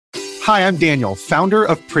Hi, I'm Daniel, founder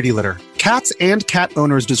of Pretty Litter. Cats and cat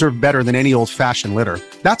owners deserve better than any old-fashioned litter.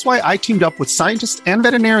 That's why I teamed up with scientists and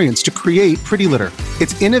veterinarians to create Pretty Litter.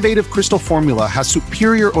 Its innovative crystal formula has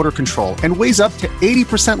superior odor control and weighs up to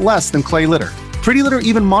 80% less than clay litter. Pretty Litter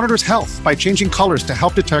even monitors health by changing colors to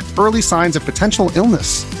help detect early signs of potential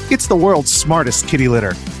illness. It's the world's smartest kitty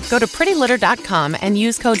litter. Go to prettylitter.com and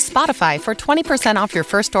use code SPOTIFY for 20% off your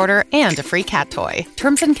first order and a free cat toy.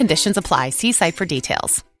 Terms and conditions apply. See site for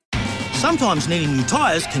details. Sometimes needing new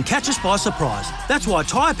tyres can catch us by surprise. That's why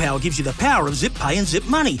Tyre Power gives you the power of Zip Pay and Zip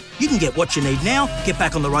Money. You can get what you need now, get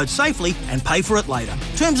back on the road safely and pay for it later.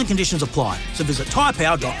 Terms and conditions apply. So visit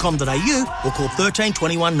tyrepower.com.au or call 13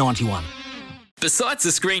 21 91. Besides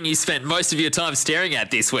the screen you spent most of your time staring at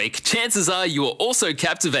this week, chances are you are also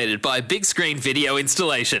captivated by a big screen video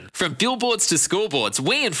installation. From billboards to scoreboards,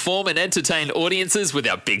 we inform and entertain audiences with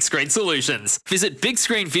our big screen solutions. Visit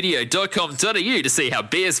bigscreenvideo.com.au to see how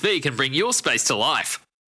BSV can bring your space to life.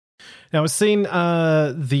 Now, I've seen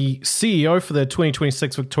the CEO for the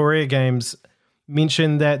 2026 Victoria Games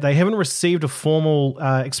mention that they haven't received a formal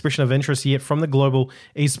expression of interest yet from the Global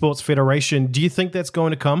Esports Federation. Do you think that's going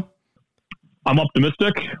to come? I'm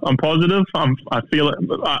optimistic. I'm positive. I feel it.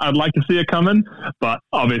 I'd like to see it coming, but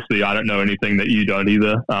obviously I don't know anything that you don't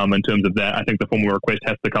either. In terms of that, I think the formal request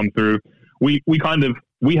has to come through. We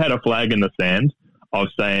had a flag in the sand of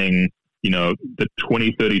saying, the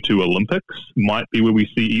 2032 Olympics might be where we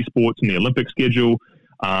see esports in the Olympic schedule.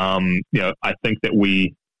 I think that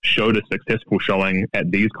we showed a successful showing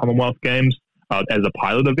at these Commonwealth Games as a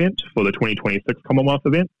pilot event for the 2026 Commonwealth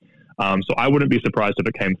event. So I wouldn't be surprised if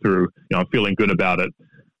it came through. I'm feeling good about it,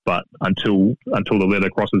 but until the letter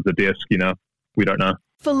crosses the desk, we don't know.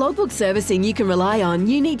 For logbook servicing you can rely on,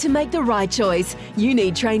 you need to make the right choice. You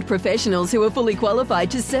need trained professionals who are fully qualified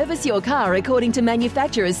to service your car according to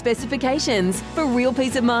manufacturer's specifications. For real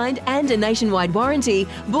peace of mind and a nationwide warranty,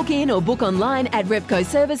 book in or book online at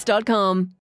repcoservice.com.